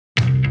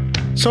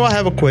So I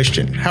have a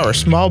question. How are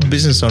small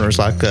business owners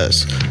like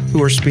us,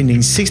 who are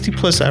spending 60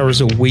 plus hours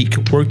a week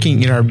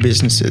working in our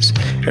businesses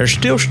and are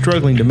still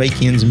struggling to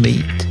make ends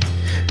meet,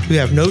 who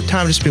have no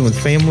time to spend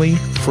with family,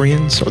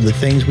 friends, or the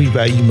things we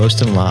value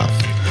most in life,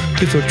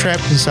 who feel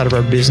trapped inside of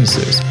our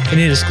businesses and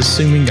it is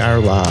consuming our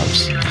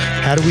lives?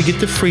 How do we get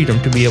the freedom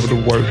to be able to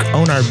work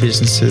on our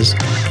businesses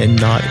and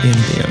not in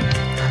them?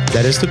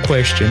 That is the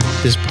question.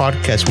 This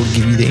podcast will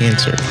give you the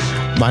answer.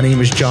 My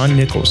name is John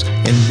Nichols,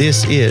 and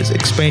this is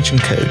Expansion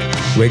Code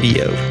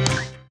Radio.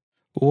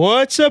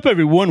 What's up,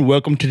 everyone?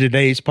 Welcome to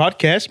today's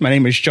podcast. My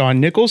name is John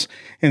Nichols,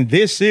 and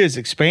this is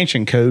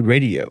Expansion Code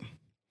Radio.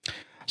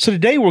 So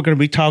today we're going to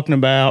be talking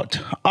about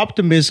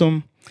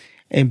optimism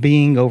and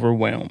being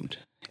overwhelmed.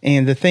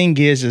 And the thing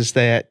is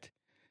that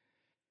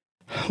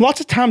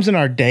lots of times in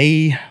our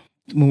day,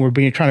 when we're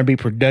trying to be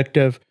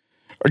productive,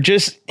 or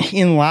just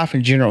in life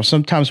in general,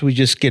 sometimes we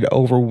just get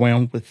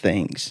overwhelmed with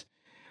things.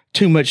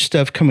 Too much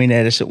stuff coming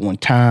at us at one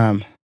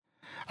time.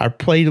 Our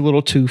plate a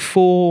little too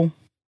full.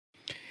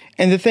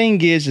 And the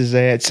thing is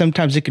that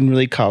sometimes it can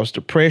really cause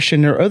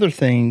depression or other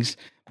things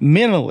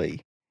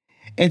mentally.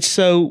 And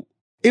so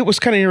it was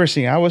kind of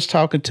interesting. I was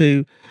talking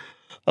to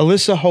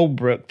Alyssa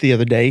Holbrook the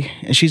other day,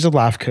 and she's a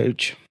life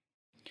coach.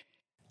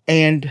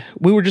 And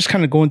we were just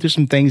kind of going through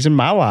some things in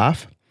my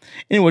life.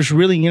 And it was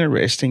really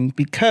interesting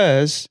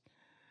because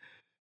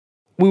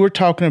we were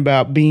talking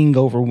about being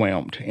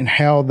overwhelmed and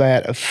how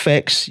that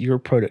affects your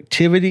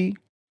productivity,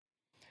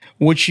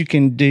 what you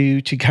can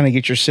do to kind of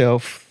get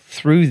yourself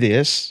through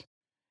this,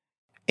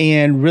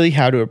 and really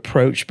how to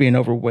approach being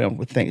overwhelmed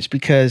with things.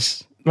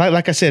 Because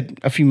like I said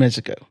a few minutes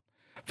ago,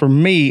 for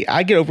me,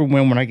 I get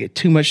overwhelmed when I get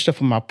too much stuff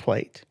on my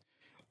plate,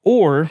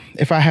 or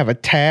if I have a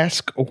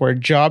task or a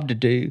job to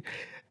do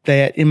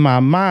that in my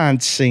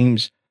mind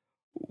seems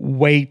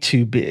way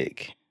too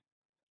big.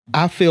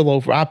 I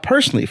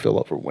personally feel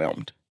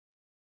overwhelmed.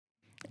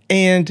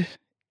 And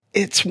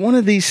it's one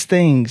of these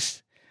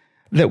things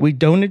that we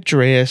don't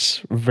address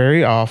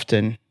very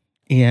often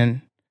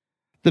in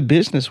the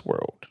business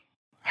world.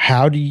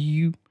 How do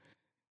you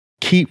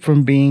keep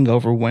from being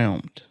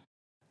overwhelmed?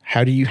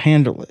 How do you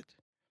handle it?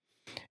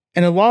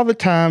 And a lot of the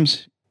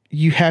times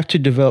you have to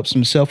develop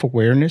some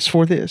self-awareness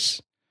for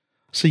this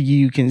so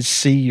you can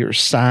see your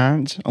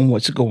signs on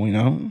what's going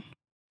on.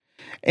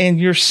 And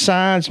your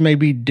signs may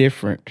be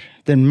different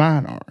than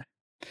mine are.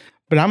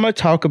 But I'm going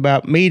to talk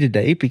about me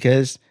today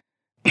because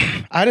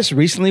I just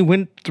recently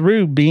went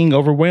through being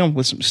overwhelmed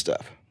with some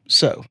stuff.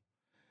 So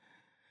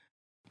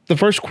the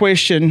first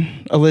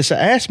question Alyssa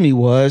asked me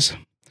was,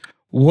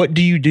 what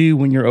do you do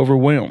when you're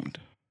overwhelmed?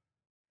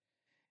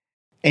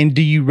 And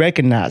do you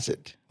recognize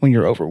it when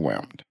you're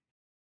overwhelmed?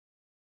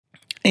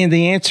 And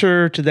the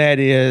answer to that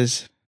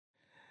is,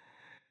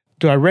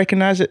 do I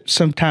recognize it?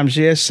 Sometimes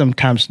yes,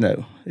 sometimes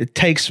no. It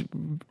takes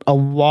a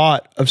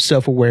lot of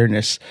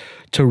self-awareness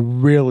to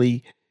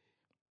really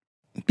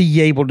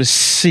be able to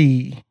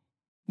see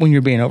when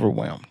you're being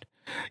overwhelmed.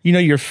 You know,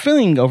 you're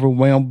feeling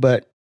overwhelmed,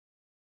 but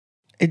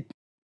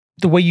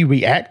the way you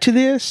react to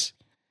this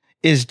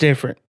is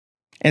different.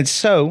 And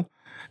so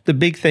the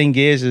big thing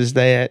is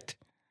that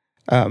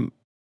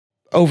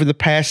over the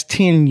past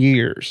 10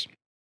 years,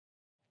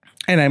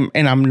 and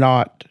I'm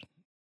not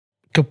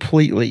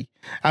completely,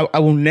 I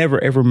will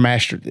never ever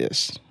master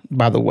this,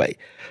 by the way.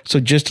 So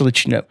just to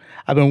let you know,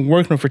 I've been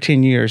working for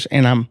 10 years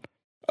and I'm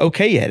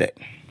okay at it.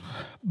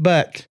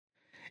 But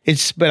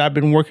I've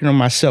been working on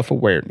my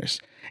self-awareness,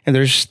 and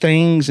there's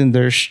things and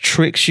there's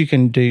tricks you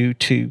can do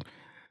to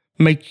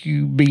make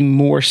you be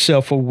more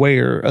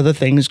self-aware of the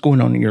things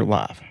going on in your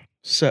life.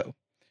 So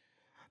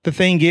the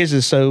thing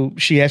is so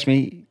she asked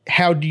me,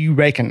 how do you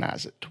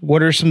recognize it?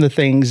 What are some of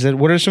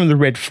the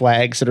red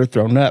flags that are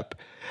thrown up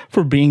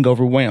for being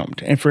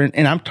overwhelmed?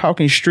 And I'm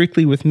talking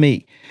strictly with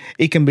me.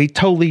 It can be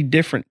totally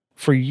different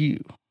for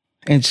you.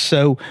 And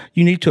so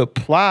you need to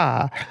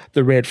apply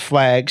the red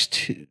flags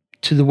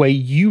to the way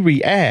you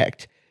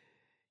react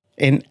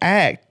and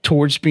act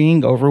towards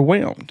being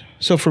overwhelmed.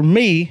 So for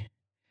me,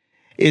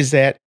 is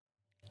that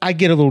I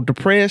get a little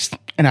depressed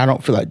and I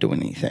don't feel like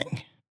doing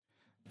anything.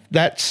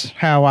 That's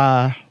how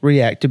I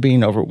react to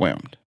being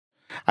overwhelmed.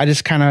 I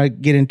just kind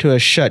of get into a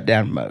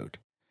shutdown mode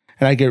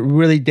and I get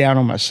really down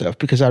on myself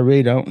because I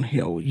really don't,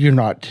 you're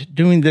not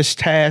doing this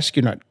task.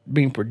 You're not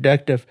being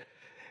productive.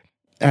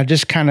 I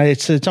just kind of,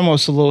 it's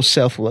almost a little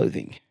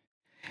self-loathing.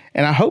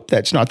 And I hope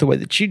that's not the way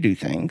that you do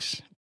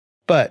things.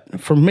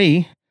 But for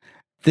me,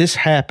 this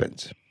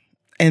happens.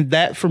 And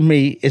that for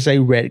me is a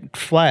red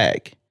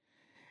flag.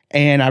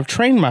 And I've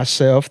trained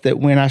myself that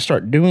when I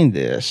start doing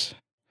this,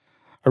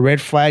 a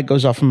red flag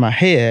goes off in my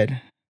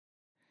head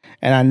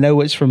and I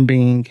know it's from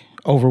being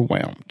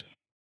overwhelmed.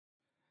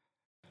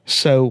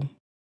 So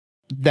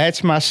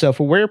that's my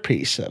self-aware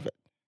piece of it.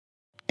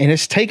 And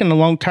it's taken a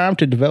long time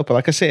to develop it.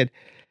 Like I said,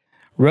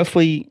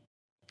 roughly,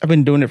 I've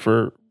been doing it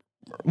for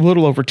a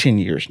little over 10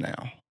 years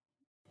now,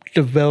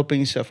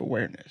 developing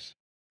self-awareness.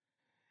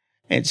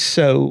 And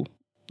so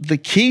the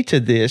key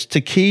to this,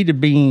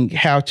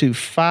 how to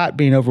fight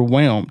being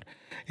overwhelmed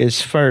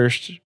is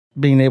first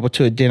being able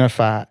to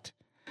identify it,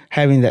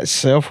 having that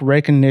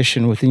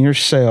self-recognition within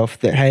yourself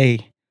that,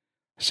 hey,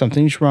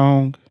 something's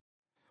wrong.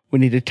 We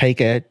need to take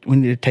a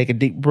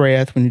deep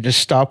breath. We need to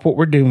stop what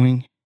we're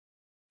doing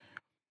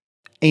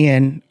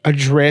and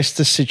address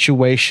the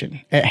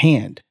situation at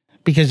hand.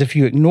 Because if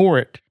you ignore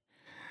it,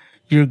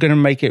 you're going to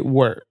make it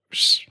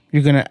worse.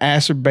 You're going to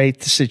exacerbate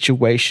the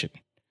situation.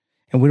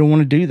 And we don't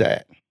want to do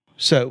that.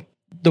 So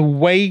the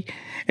way,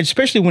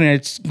 especially when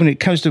it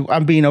comes to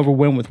I'm being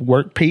overwhelmed with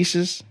work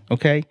pieces,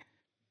 okay?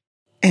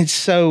 And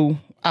so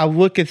I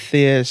look at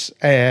this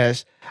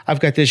as I've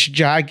got this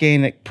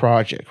gigantic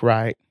project,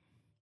 right?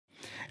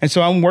 And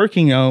so I'm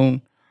working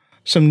on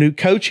some new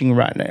coaching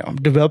right now. I'm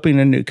developing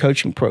a new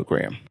coaching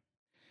program.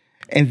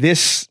 And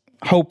this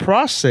whole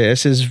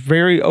process is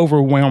very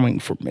overwhelming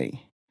for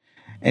me.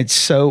 And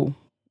so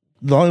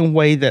the only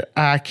way that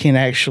I can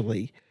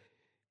actually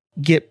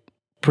get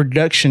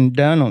production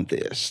done on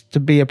this, to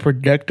be a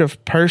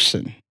productive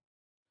person,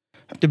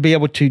 to be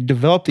able to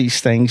develop these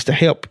things to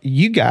help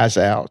you guys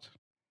out,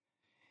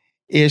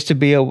 is to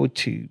be able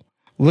to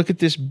look at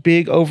this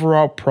big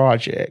overall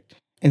project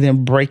and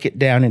then break it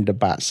down into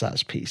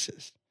bite-sized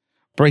pieces,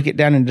 break it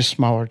down into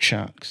smaller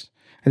chunks,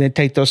 and then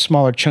take those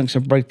smaller chunks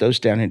and break those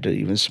down into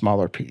even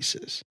smaller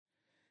pieces.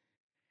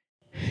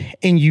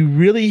 And you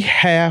really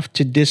have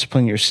to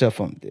discipline yourself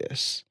on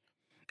this.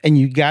 And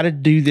you got to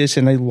do this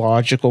in a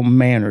logical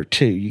manner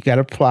too. You got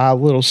to apply a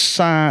little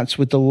science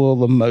with a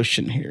little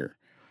emotion here.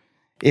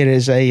 It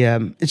is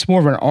it's more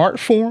of an art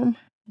form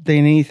than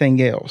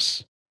anything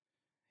else,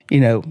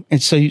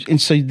 And so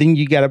then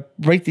you got to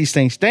break these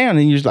things down,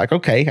 and you're just like,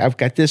 okay, I've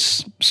got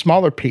this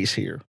smaller piece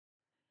here.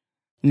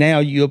 Now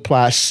you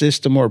apply a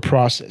system or a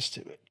process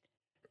to it.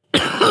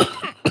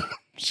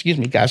 Excuse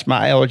me, guys.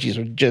 My allergies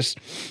are just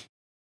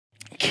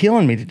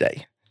killing me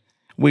today.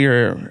 We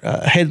are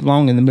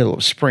headlong in the middle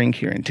of spring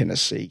here in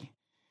Tennessee,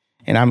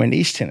 and I'm in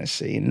East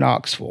Tennessee, in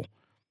Knoxville.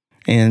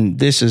 And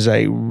this is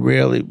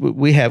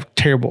we have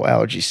terrible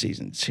allergy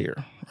seasons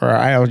here, or our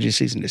allergy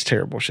season is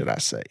terrible, should I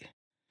say.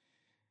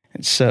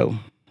 And so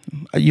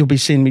you'll be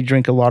seeing me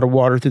drink a lot of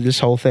water through this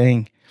whole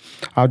thing.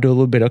 I'll do a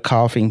little bit of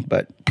coughing,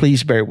 but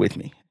please bear with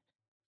me.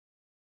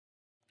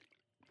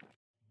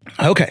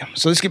 Okay,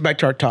 so let's get back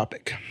to our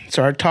topic.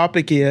 So our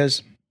topic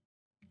is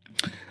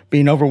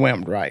being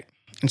overwhelmed, right?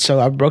 And so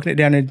I've broken it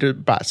down into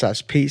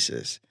bite-sized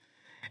pieces.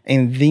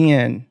 And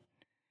then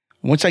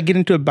once I get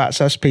into a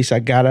bite-sized piece, I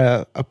got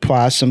to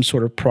apply some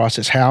sort of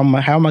process. How am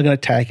I going to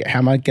attack it? How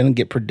am I going to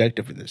get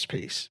productive with this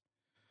piece?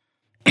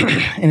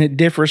 And it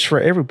differs for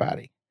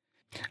everybody.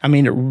 I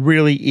mean, it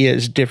really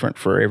is different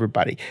for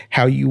everybody.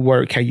 How you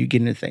work, how you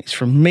get into things.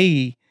 For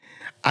me,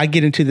 I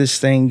get into this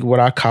thing, what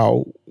I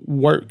call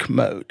work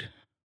mode.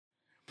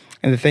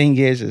 And the thing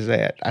is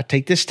that I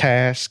take this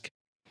task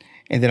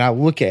and then I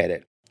look at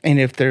it. And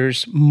if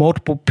there's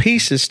multiple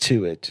pieces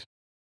to it,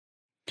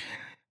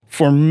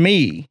 for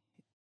me,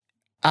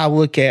 I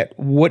look at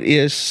I want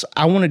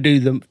to do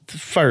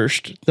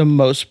the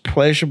most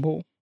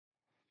pleasurable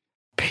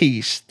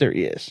piece there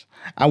is.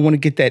 I want to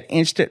get that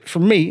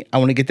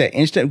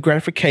instant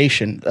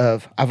gratification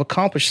of I've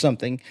accomplished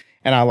something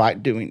and I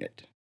like doing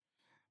it.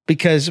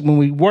 Because when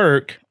we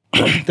work,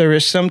 there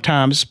is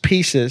sometimes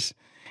pieces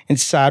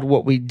inside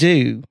what we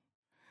do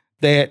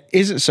that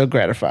isn't so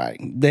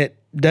gratifying, that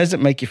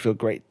doesn't make you feel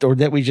great, or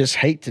that we just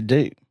hate to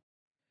do.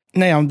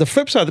 Now, the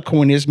flip side of the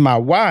coin is my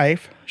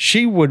wife,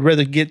 she would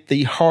rather get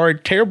the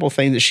hard, terrible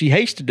thing that she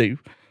hates to do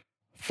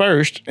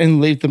first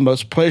and leave the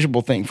most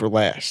pleasurable thing for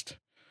last.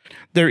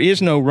 There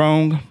is no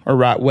wrong or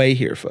right way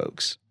here,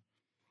 folks.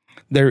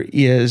 There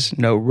is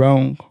no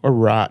wrong or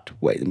right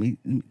way.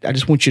 I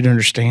just want you to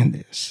understand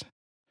this.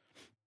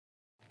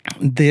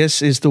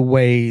 This is the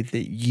way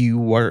that you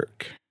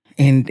work.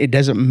 And it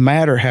doesn't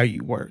matter how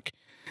you work,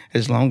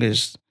 as long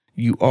as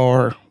you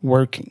are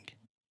working.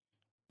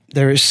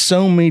 There is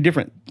so many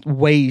different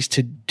ways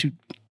to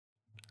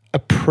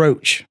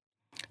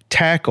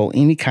tackle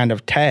any kind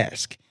of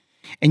task.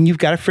 And you've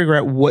got to figure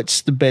out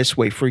what's the best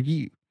way for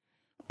you.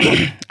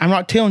 I'm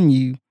not telling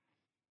you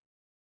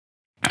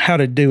how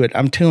to do it.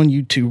 I'm telling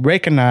you to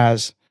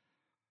recognize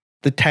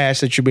the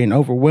task that you're being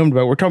overwhelmed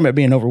by. We're talking about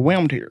being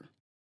overwhelmed here.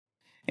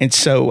 And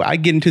so I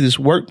get into this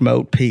work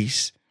mode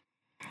piece.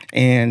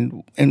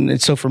 And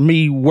so for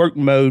me, work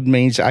mode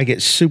means I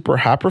get super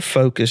hyper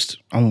focused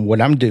on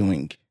what I'm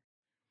doing.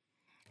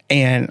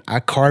 And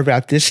I carve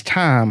out this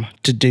time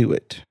to do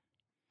it.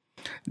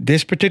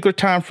 This particular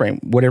time frame,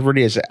 whatever it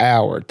is, an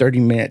hour,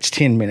 30 minutes,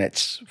 10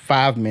 minutes,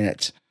 5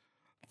 minutes,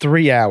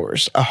 3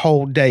 hours, a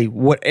whole day,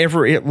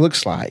 whatever it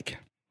looks like.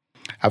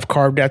 I've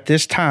carved out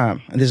this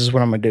time, and this is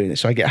what I'm going to do.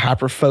 So I get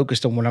hyper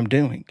focused on what I'm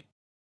doing.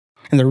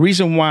 And the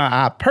reason why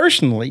I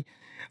personally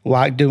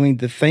like doing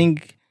the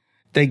thing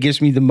that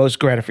gives me the most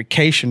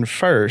gratification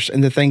first,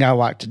 and the thing I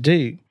like to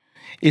do,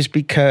 is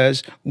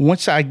because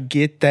once I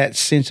get that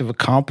sense of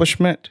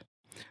accomplishment,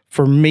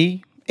 for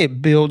me,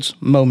 it builds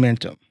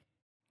momentum.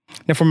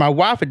 Now, for my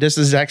wife, it does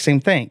the exact same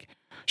thing.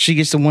 She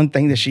gets the one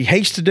thing that she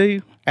hates to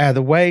do out of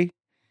the way,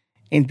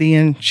 and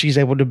then she's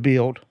able to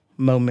build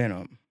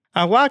momentum.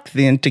 I like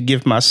then to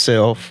give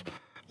myself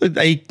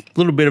a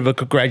little bit of a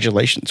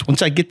congratulations.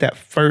 Once I get that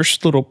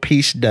first little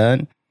piece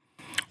done,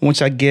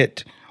 once I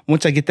get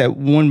that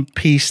one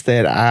piece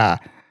that I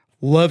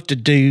love to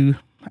do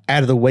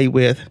out of the way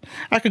with,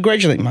 I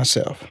congratulate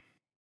myself.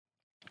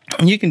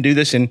 And you can do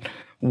this in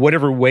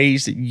whatever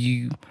ways that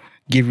you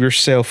give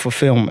yourself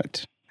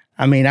fulfillment.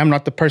 I mean, I'm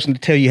not the person to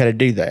tell you how to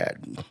do that.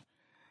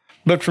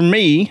 But for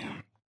me,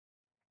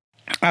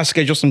 I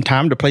schedule some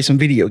time to play some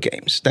video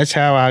games. That's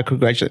how I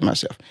congratulate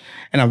myself.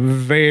 And I'm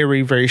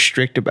very, very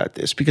strict about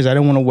this because I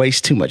don't want to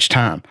waste too much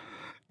time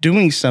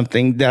doing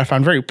something that I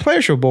find very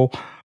pleasurable,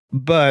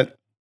 but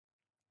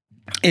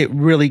it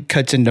really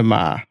cuts into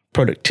my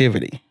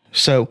productivity.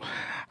 So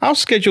I'll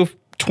schedule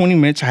 20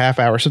 minutes, a half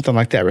hour, something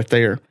like that right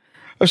there,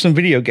 of some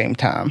video game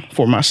time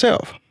for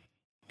myself.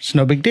 It's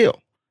no big deal.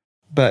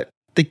 But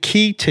the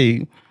key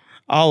to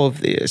all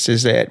of this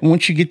is that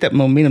once you get that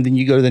momentum, then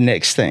you go to the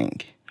next thing,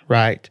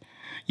 right?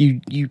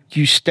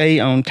 You stay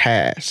on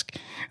task.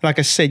 Like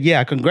I said,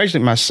 I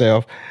congratulate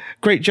myself.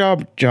 Great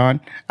job, John.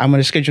 I'm going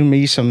to schedule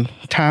me some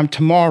time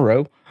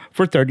tomorrow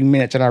for 30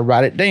 minutes, and I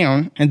write it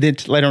down. And then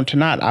later on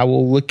tonight, I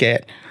will look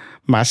at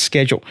my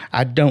schedule.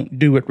 I don't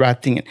do it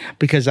right then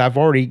because I've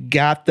already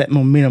got that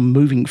momentum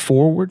moving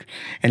forward.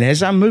 And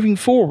as I'm moving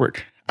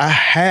forward, I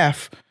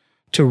have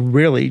to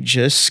really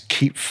just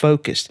keep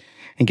focused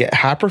and get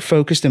hyper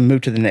focused and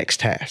move to the next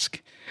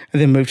task. And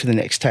then move to the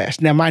next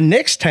task. Now, my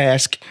next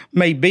task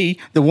may be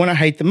the one I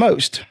hate the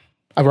most.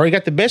 I've already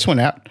got the best one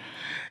out.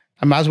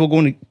 I might as well go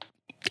in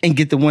and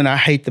get the one I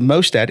hate the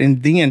most at.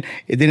 And then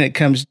it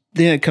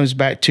comes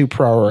back to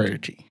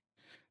priority.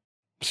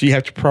 So you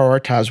have to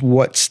prioritize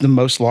what's the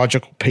most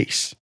logical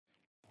piece.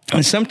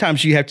 And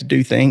sometimes you have to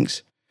do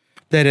things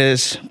that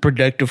is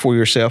productive for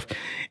yourself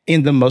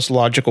in the most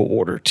logical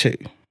order too.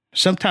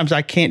 Sometimes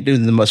I can't do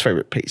the most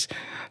favorite piece.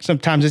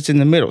 Sometimes it's in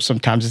the middle.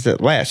 Sometimes it's at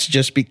last,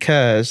 just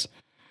because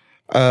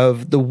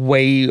of the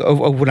way of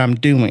what I'm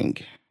doing.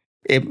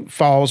 It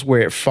falls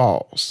where it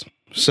falls.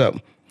 So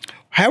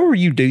however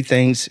you do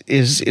things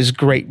is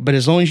great, but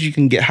as long as you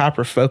can get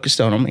hyper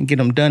focused on them and get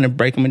them done and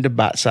break them into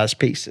bite-sized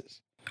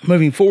pieces.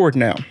 Moving forward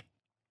now,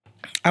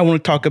 I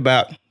want to talk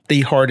about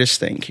the hardest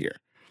thing here.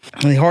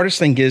 And the hardest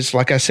thing is,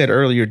 like I said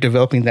earlier,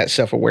 developing that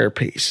self-aware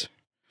piece.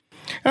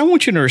 And I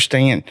want you to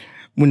understand,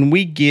 when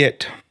we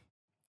get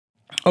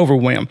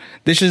overwhelmed,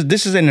 this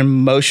is an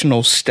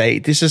emotional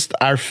state. This is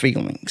our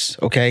feelings,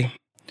 okay?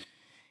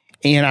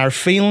 And our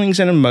feelings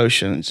and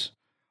emotions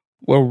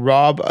will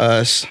rob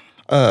us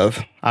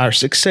of our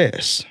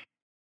success.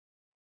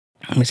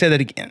 Let me say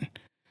that again.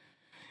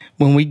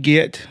 When we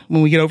get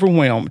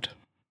overwhelmed,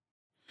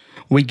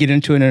 we get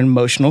into an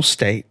emotional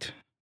state,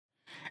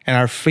 and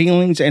our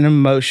feelings and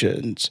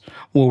emotions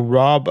will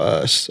rob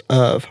us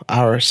of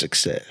our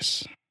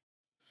success.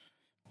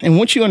 And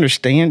once you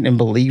understand and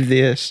believe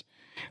this,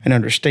 and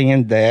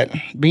understand that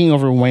being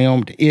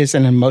overwhelmed is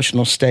an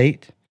emotional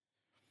state,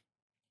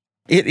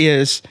 it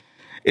is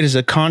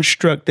a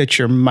construct that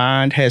your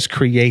mind has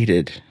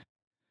created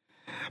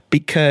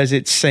because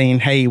it's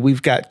saying, hey,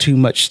 we've got too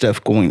much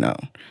stuff going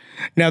on.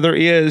 Now there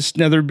is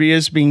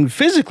being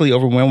physically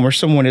overwhelmed, where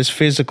someone is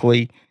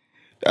physically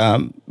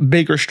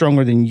bigger,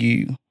 stronger than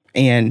you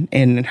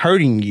and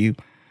hurting you.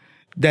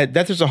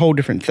 That is a whole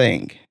different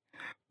thing.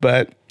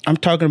 But I'm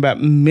talking about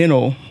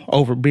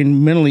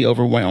being mentally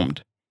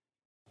overwhelmed.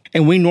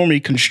 And we normally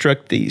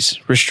construct these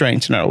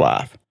restraints in our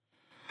life.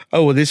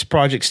 Oh, well, this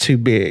project's too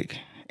big.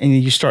 And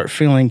you start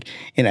feeling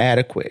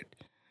inadequate.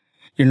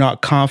 You're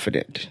not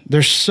confident.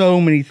 There's so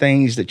many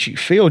things that you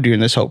feel during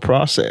this whole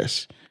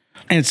process.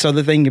 And so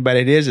the thing about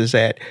it is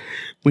that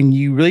when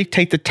you really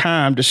take the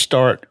time to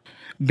start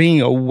being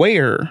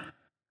aware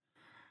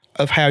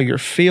of how you're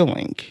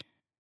feeling,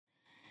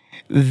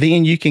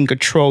 then you can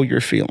control your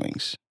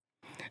feelings.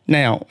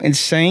 Now, in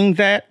saying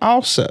that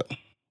also,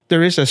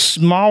 there is a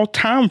small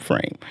time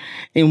frame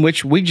in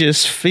which we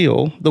just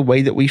feel the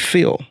way that we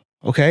feel,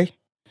 okay?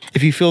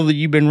 If you feel that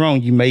you've been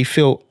wrong, you may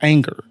feel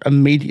anger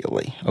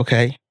immediately,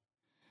 okay?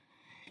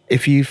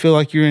 If you feel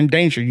like you're in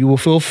danger, you will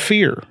feel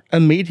fear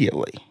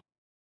immediately.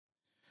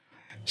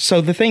 So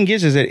the thing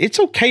is that it's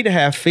okay to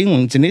have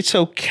feelings, and it's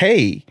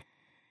okay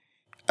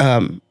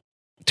to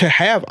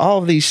have all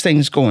of these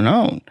things going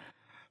on,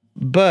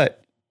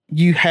 but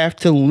you have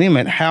to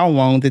limit how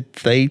long that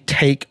they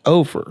take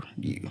over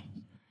you.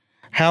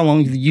 How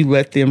long do you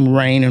let them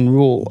reign and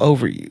rule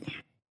over you?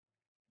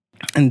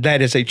 And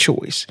that is a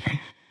choice.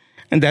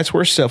 And that's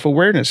where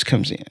self-awareness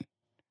comes in.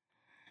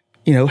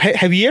 You know,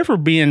 have you ever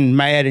been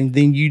mad and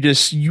then you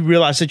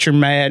realize that you're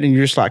mad and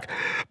you're just like,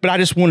 but I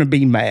just want to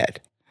be mad?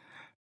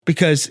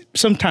 Because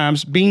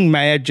sometimes being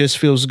mad just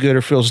feels good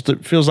or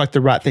feels like the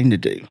right thing to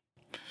do.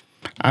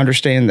 I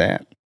understand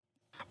that.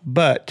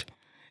 But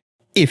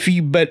if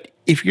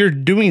you're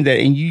doing that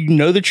and you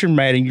know that you're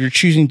mad and you're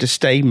choosing to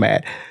stay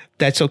mad,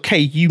 that's okay.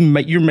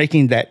 You're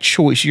making that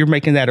choice. You're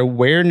making that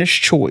awareness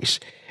choice.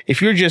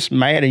 If you're just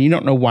mad and you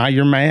don't know why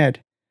you're mad,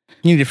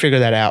 you need to figure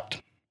that out,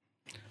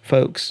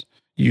 folks.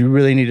 You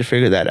really need to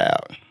figure that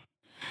out.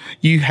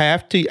 You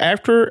have to,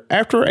 after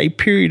a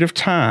period of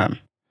time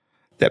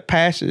that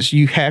passes,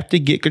 you have to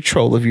get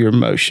control of your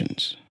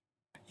emotions.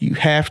 You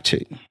have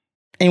to.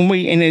 And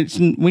we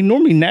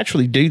normally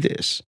naturally do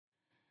this.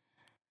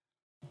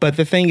 But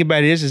the thing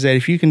about it is that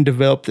if you can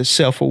develop the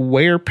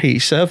self-aware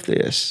piece of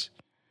this,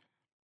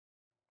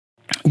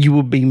 you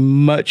will be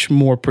much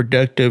more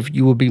productive.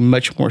 You will be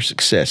much more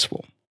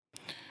successful.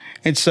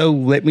 And so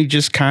let me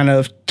just kind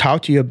of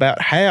talk to you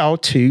about how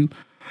to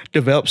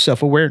develop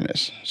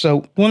self-awareness.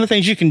 So one of the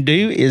things you can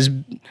do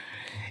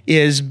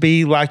is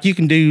be like, you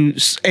can do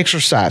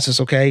exercises,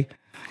 okay?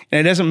 And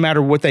it doesn't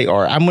matter what they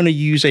are. I'm going to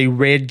use a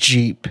red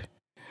Jeep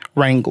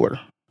Wrangler.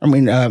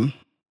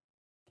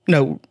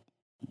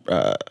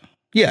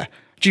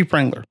 Jeep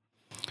Wrangler.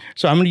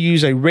 So I'm going to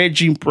use a red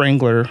Jeep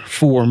Wrangler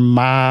for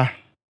my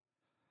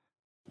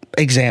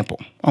example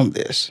on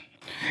this.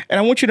 And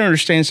I want you to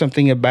understand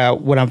something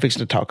about what I'm fixing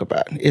to talk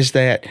about is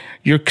that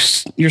your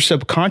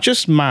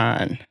subconscious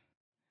mind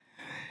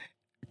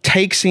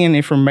takes in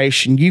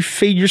information. You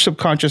feed your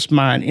subconscious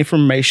mind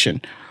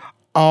information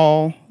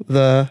all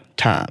the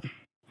time.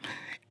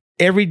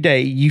 Every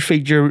day you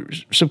feed your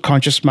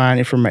subconscious mind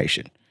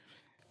information.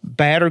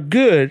 Bad or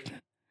good,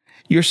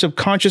 your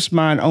subconscious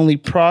mind only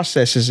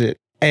processes it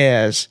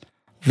as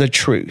the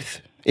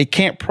truth. It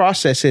can't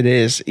process it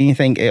as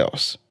anything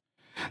else.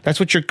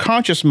 That's what your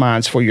conscious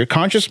mind's for. Your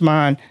conscious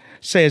mind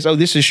says, oh,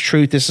 this is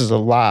truth, this is a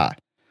lie.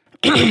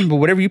 But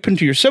whatever you put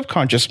into your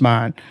subconscious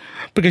mind,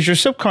 because your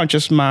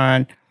subconscious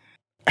mind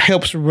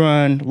helps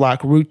run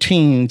like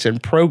routines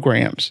and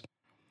programs.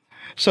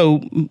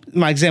 So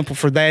my example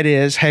for that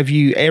is, have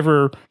you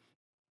ever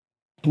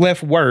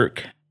left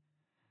work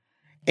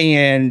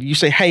and you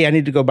say, hey, I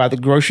need to go by the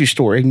grocery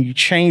store, and you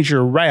change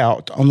your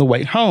route on the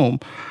way home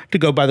to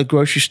go by the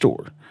grocery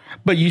store?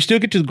 But you still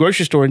get to the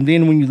grocery store, and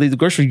then when you leave the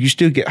grocery, you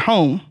still get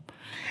home.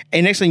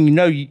 And next thing you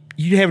know,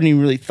 you haven't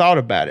even really thought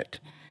about it.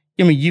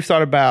 I mean, you've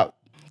thought about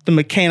the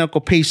mechanical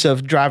piece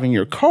of driving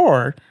your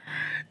car.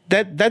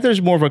 That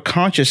there's more of a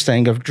conscious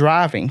thing of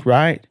driving,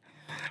 right?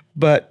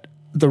 But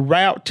the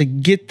route to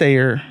get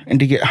there and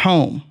to get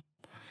home,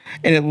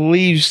 and it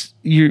leaves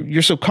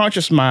your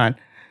subconscious mind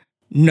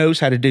knows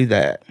how to do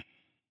that.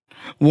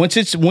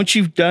 Once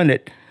you've done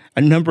it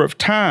a number of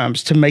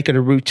times to make it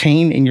a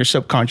routine in your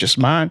subconscious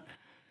mind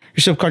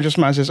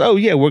says, oh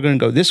yeah, we're going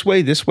to go this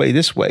way, this way,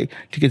 this way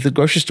to get to the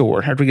grocery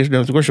store. After we get to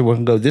the grocery store, we're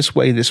going to go this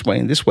way, this way,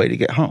 and this way to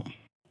get home.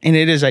 And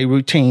it is a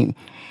routine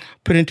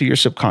put into your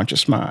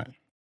subconscious mind.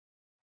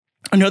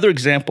 Another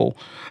example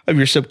of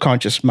your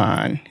subconscious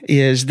mind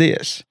is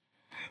this.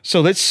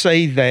 So let's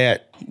say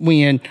that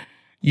when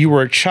you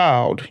were a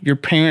child, your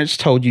parents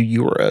told you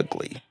you were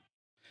ugly.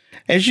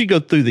 As you go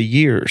through the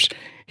years,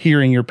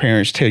 hearing your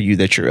parents tell you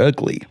that you're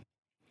ugly,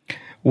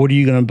 what are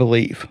you going to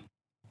believe?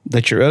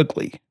 That you're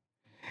ugly,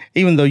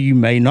 even though you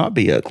may not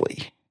be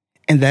ugly.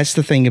 And that's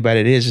the thing about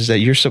it is that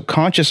your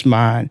subconscious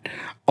mind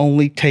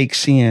only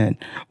takes in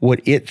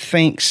what it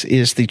thinks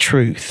is the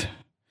truth.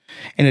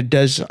 And it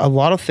does a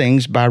lot of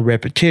things by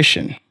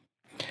repetition.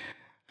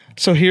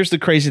 So here's the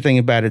crazy thing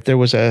about it. There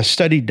was a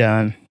study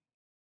done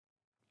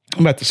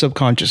about the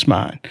subconscious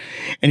mind.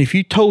 And if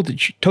you told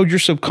your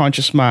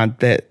subconscious mind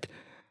that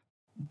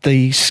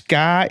the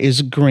sky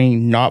is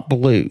green, not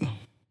blue,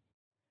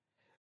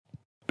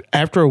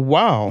 after a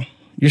while,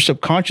 your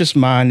subconscious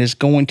mind is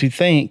going to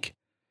think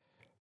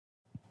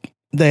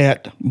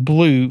that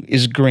blue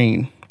is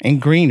green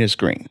and green is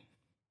green.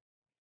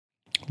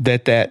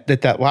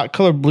 That light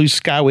colored blue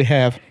sky we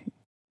have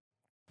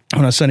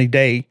on a sunny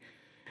day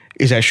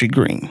is actually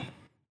green.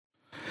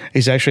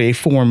 It's actually a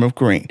form of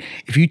green.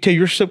 If you tell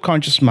your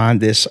subconscious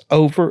mind this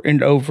over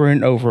and over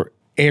and over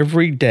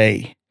every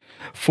day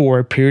for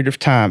a period of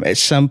time, at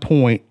some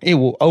point it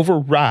will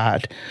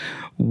override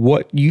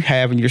what you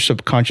have in your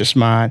subconscious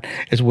mind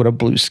as what a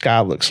blue sky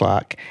looks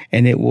like.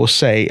 And it will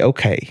say,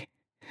 okay,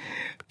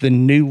 the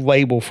new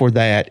label for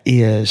that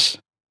is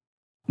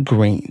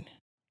green.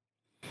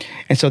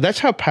 And so that's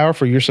how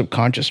powerful your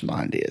subconscious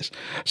mind is.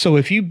 So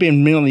if you've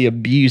been mentally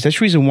abused, that's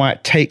the reason why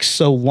it takes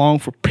so long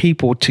for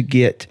people to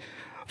get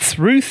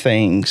through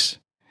things,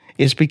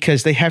 is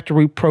because they have to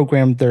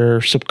reprogram their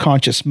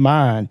subconscious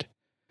mind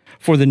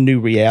for the new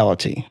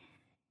reality.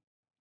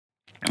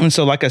 And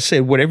so, like I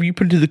said, whatever you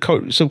put into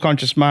the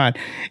subconscious mind,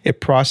 it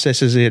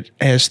processes it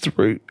as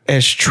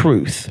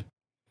truth.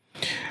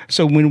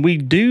 So when we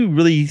do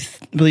really,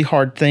 really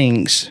hard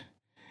things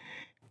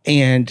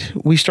and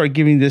we start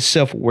giving this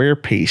self-aware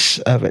piece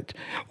of it,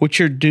 what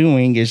you're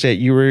doing is that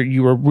you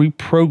are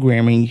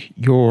reprogramming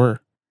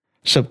your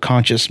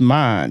subconscious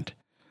mind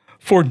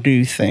for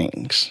new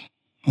things.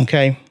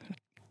 Okay?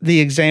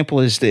 The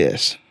example is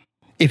this.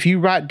 If you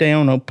write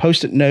down on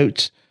Post-it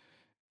notes,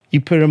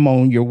 you put them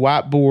on your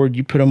whiteboard,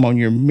 you put them on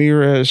your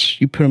mirrors,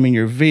 you put them in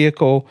your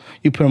vehicle,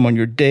 you put them on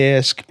your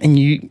desk, and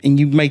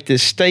you make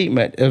this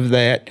statement of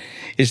that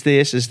is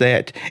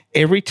that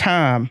every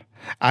time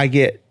I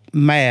get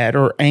mad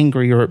or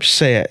angry or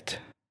upset,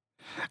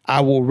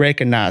 I will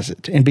recognize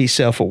it and be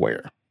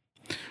self-aware.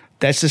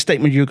 That's the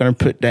statement you're going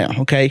to put down,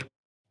 okay?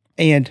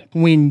 And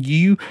when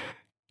you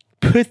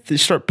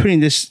start putting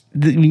this,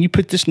 when you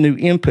put this new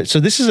input, so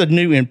this is a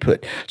new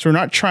input. So we're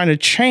not trying to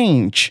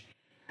change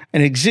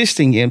an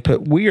existing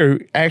input. We are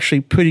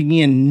actually putting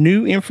in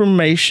new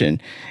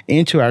information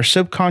into our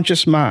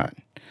subconscious mind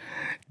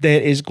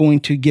that is going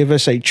to give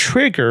us a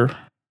trigger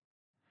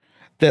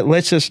that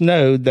lets us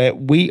know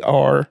that we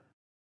are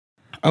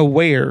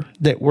aware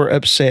that we're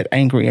upset,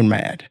 angry, and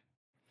mad.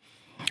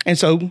 And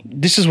so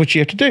this is what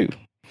you have to do.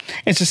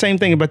 It's the same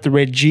thing about the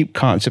red Jeep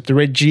concept. The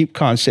red Jeep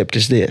concept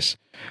is this.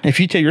 If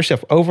you tell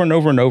yourself over and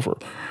over and over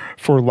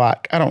for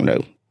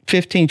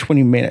 15,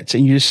 20 minutes,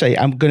 and you just say,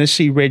 I'm going to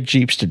see red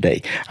Jeeps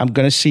today. I'm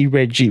going to see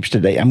red Jeeps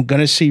today. I'm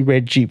going to see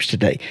red Jeeps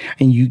today.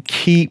 And you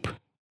keep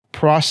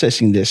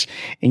processing this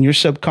in your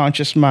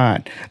subconscious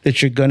mind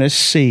that you're going to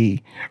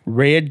see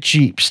red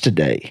Jeeps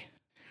today.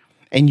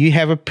 And you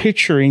have a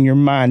picture in your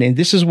mind, and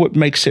this is what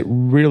makes it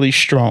really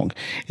strong,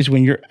 is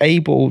when you're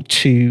able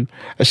to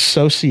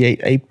associate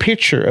a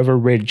picture of a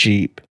red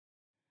Jeep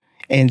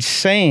and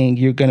saying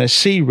you're going to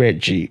see red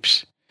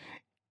Jeeps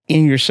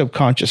in your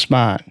subconscious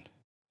mind.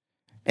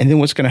 And then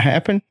what's going to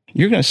happen?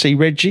 You're going to see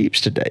red Jeeps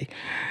today.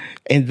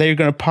 And they're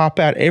going to pop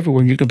out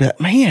everywhere. And you're going to be like,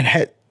 man,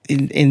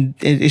 and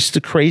it's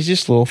the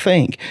craziest little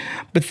thing.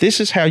 But this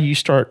is how you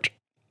start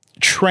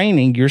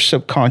training your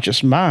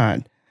subconscious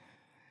mind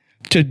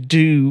to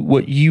do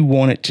what you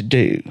want it to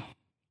do.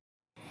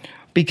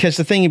 Because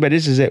the thing about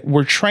it is that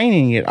we're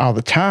training it all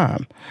the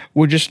time.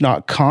 We're just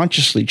not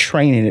consciously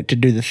training it to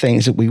do the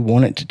things that we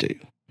want it to do.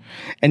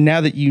 And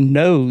now that you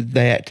know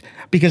that,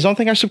 because I don't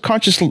think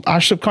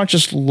our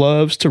subconscious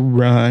loves to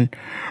run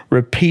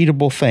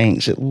repeatable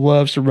things. It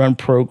loves to run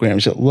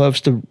programs. It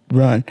loves to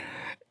run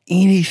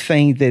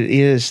anything that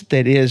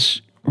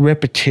is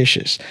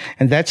repetitious.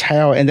 And that's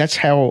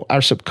how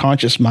our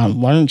subconscious mind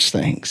learns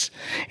things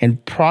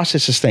and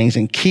processes things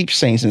and keeps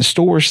things and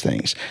stores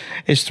things,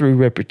 is through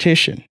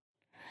repetition.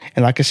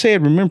 And like I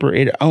said, remember,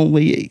 it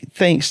only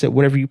thinks that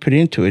whatever you put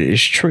into it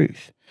is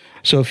truth.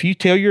 So if you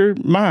tell your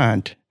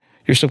mind,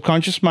 your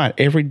subconscious mind,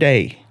 every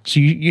day, so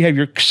you have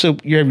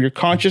your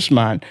conscious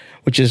mind,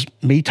 which is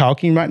me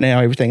talking right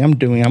now, everything I'm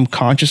doing, I'm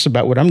conscious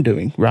about what I'm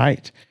doing,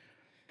 right?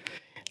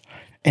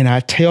 And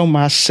I tell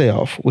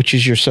myself, which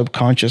is your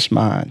subconscious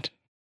mind,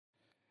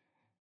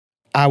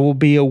 I will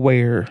be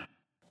aware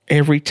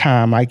every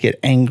time I get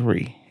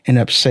angry and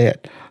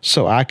upset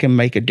so I can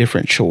make a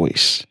different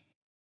choice.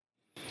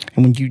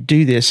 And when you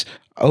do this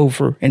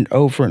over and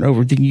over and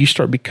over, then you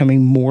start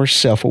becoming more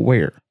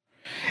self-aware.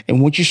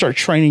 And once you start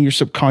training your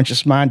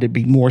subconscious mind to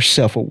be more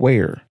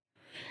self-aware,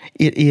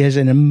 it is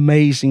an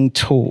amazing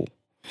tool.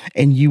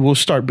 And you will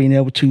start being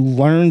able to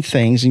learn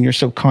things in your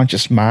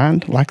subconscious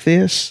mind like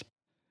this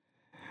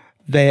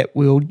that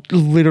will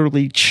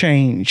literally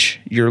change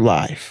your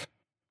life.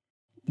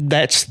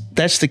 That's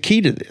the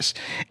key to this.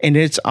 And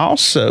it's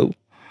also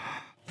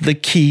the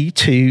key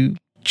to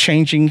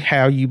changing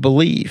how you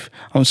believe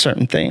on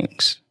certain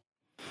things.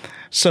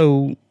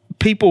 So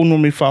people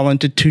normally fall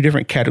into two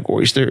different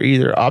categories. They're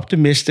either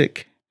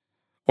optimistic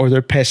or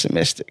they're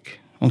pessimistic.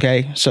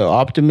 Okay. So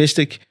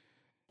optimistic,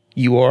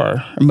 you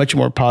are a much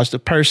more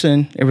positive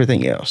person,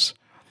 everything else.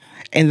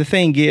 And the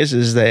thing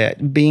is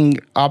that being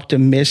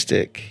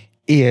optimistic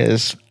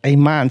is a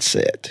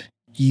mindset.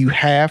 You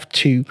have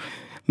to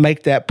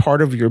make that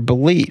part of your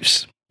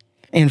beliefs.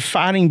 And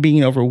fighting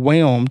being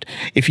overwhelmed,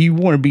 if you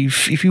want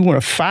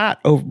to fight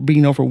over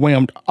being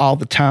overwhelmed all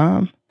the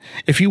time,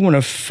 if you want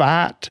to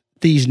fight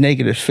these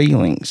negative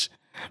feelings,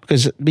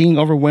 because being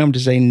overwhelmed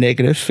is a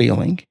negative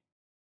feeling,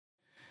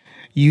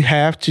 you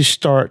have to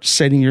start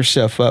setting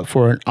yourself up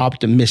for an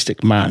optimistic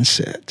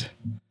mindset.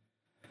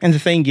 And the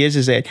thing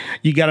is that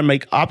you got to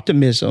make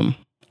optimism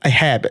a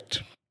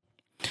habit.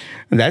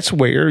 And that's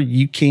where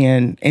you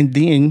can, and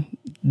then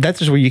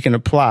that is where you can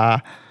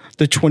apply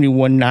the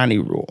 2190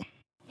 rule.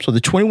 So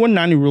the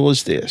 2190 rule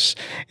is this.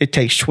 It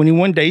takes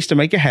 21 days to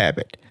make a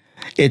habit.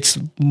 It's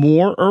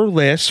more or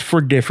less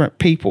for different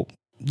people.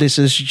 This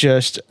is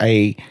just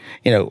a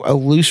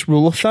loose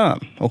rule of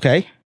thumb,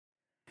 okay?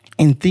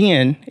 And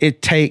then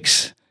it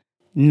takes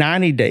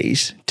 90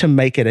 days to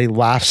make it a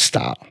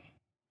lifestyle.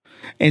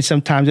 And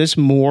sometimes it's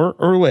more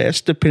or less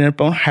depending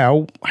upon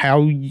how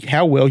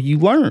well you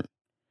learn,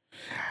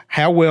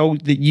 how well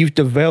that you've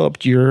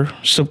developed your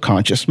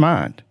subconscious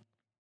mind.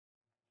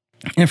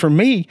 And for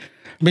me,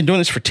 I've been doing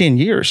this for 10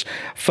 years.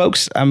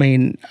 Folks, I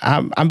mean,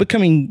 I'm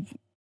becoming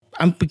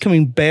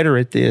better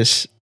at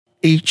this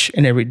each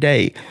and every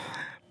day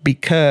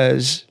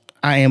because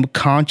I am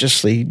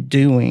consciously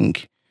doing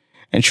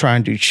and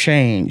trying to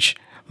change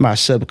my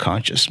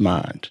subconscious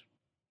mind.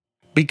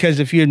 Because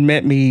if you had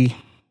met me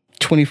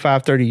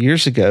 25, 30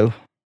 years ago,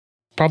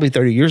 probably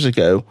 30 years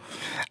ago,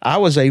 I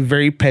was a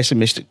very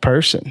pessimistic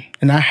person.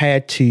 And I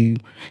had to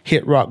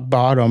hit rock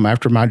bottom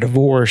after my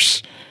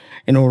divorce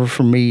in order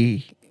for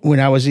me, when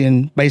I was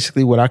in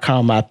basically what I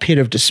call my pit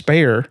of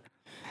despair,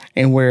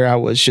 and where I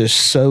was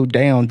just so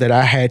down that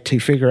I had to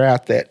figure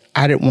out that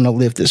I didn't want to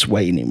live this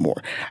way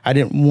anymore. I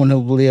didn't want to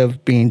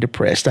live being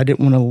depressed. I didn't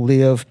want to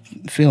live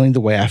feeling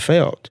the way I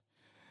felt.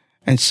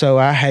 And so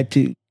I had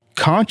to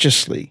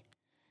consciously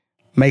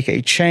make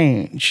a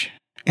change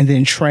and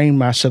then train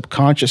my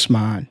subconscious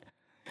mind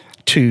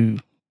to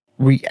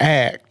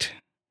react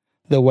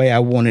the way I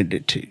wanted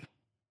it to.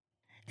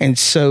 And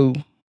so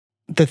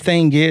the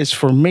thing is,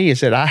 for me,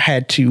 is that I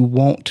had to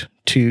want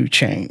to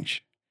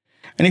change.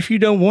 And if you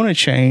don't want to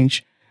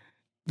change,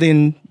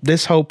 then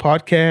this whole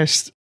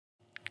podcast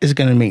is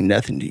going to mean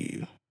nothing to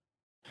you.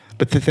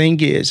 But the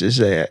thing is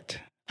that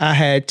I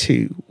had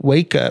to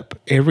wake up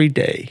every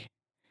day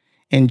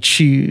and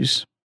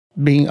choose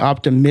being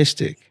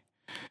optimistic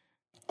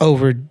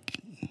over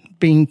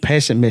being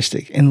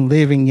pessimistic and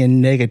living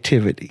in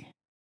negativity.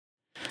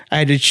 I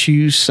had to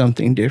choose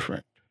something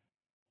different.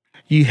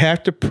 You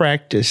have to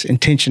practice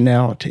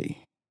intentionality.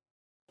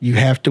 You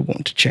have to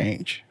want to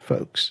change,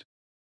 folks.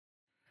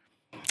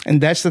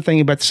 And that's the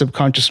thing about the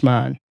subconscious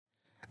mind.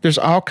 There's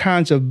all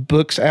kinds of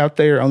books out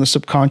there on the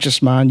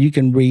subconscious mind you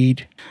can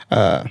read.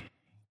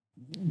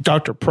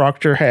 Dr.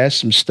 Proctor has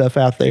some stuff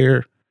out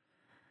there.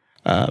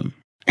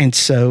 And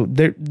so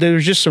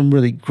there's just some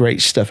really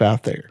great stuff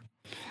out there.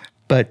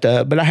 But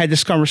I had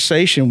this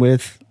conversation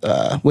with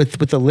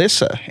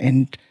Alyssa,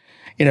 and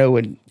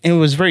it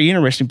was very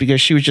interesting because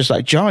she was just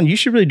like, John, you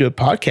should really do a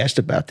podcast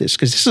about this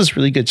because this is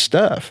really good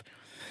stuff.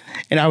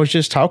 And I was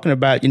just talking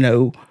about,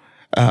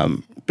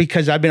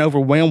 because I've been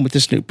overwhelmed with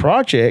this new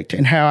project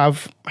and how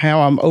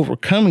I'm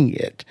overcoming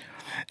it.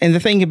 And the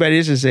thing about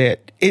it is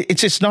that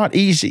it's not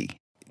easy.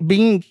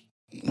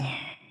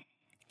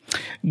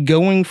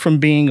 Going from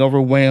being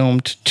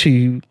overwhelmed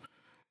to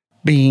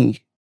being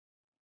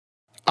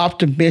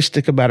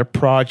optimistic about a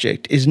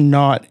project is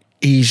not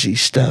easy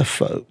stuff,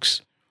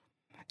 folks.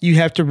 You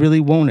have to really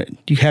want it.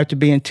 You have to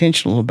be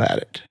intentional about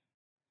it.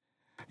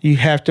 You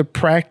have to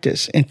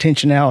practice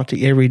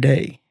intentionality every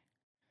day.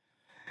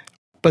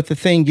 But the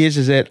thing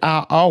is that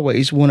I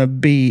always want to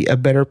be a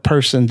better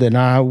person than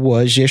I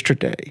was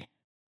yesterday.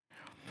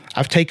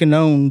 I've taken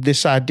on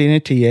this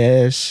identity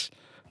as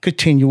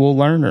continual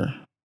learner.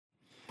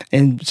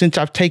 And since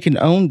I've taken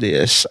on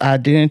this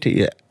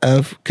identity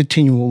of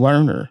continual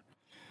learner,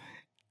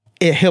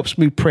 it helps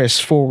me press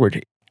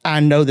forward. I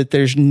know that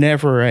there's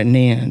never an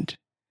end,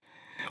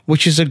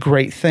 which is a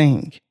great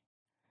thing,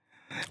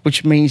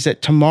 which means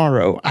that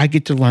tomorrow I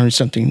get to learn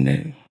something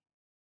new.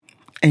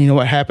 And you know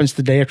what happens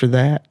the day after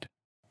that?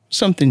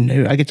 Something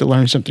new. I get to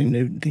learn something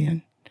new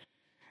then.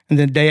 And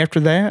the day after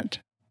that,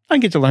 I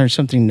get to learn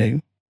something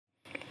new.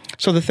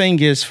 So the thing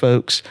is,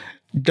 folks,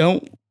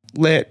 don't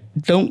let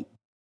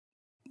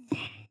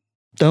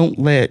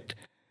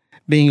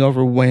being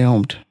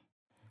overwhelmed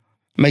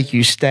make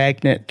you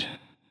stagnant,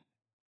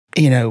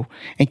 and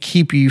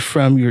keep you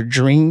from your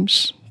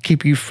dreams,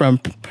 keep you from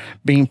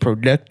being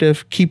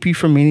productive, keep you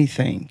from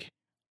anything.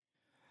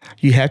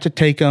 You have to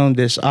take on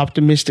this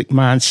optimistic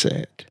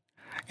mindset,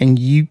 and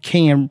you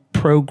can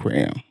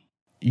program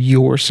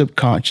your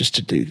subconscious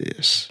to do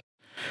this.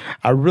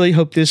 I really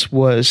hope this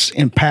was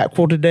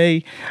impactful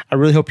today. I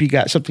really hope you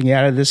got something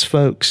out of this,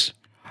 folks.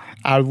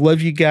 I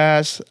love you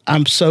guys.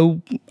 I'm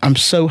so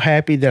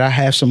happy that I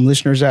have some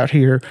listeners out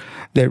here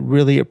that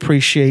really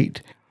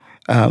appreciate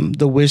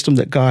the wisdom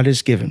that God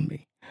has given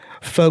me.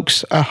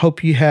 Folks, I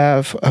hope you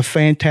have a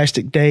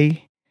fantastic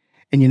day.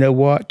 And you know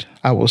what?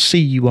 I will see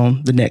you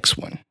on the next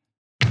one.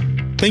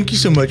 Thank you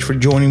so much for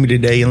joining me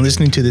today and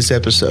listening to this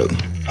episode.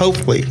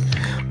 Hopefully,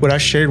 what I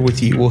shared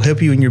with you will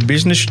help you in your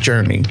business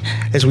journey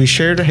as we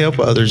share to help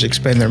others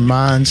expand their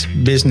minds,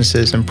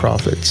 businesses, and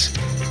profits.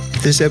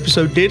 If this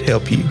episode did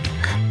help you,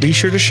 be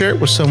sure to share it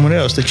with someone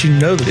else that you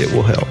know that it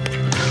will help.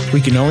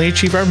 We can only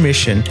achieve our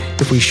mission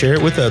if we share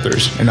it with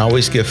others and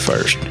always give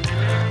first.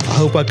 I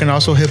hope I can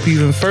also help you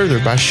even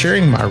further by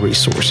sharing my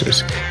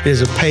resources. It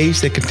is a page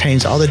that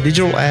contains all the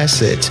digital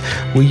assets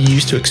we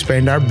use to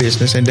expand our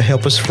business and to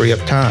help us free up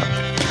time.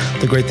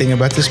 The great thing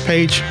about this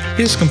page,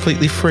 it is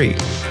completely free.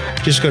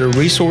 Just go to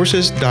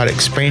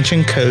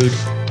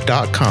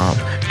resources.expansioncode.com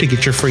to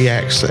get your free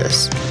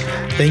access.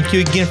 Thank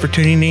you again for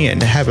tuning in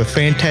and have a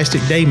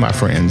fantastic day, my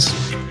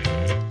friends.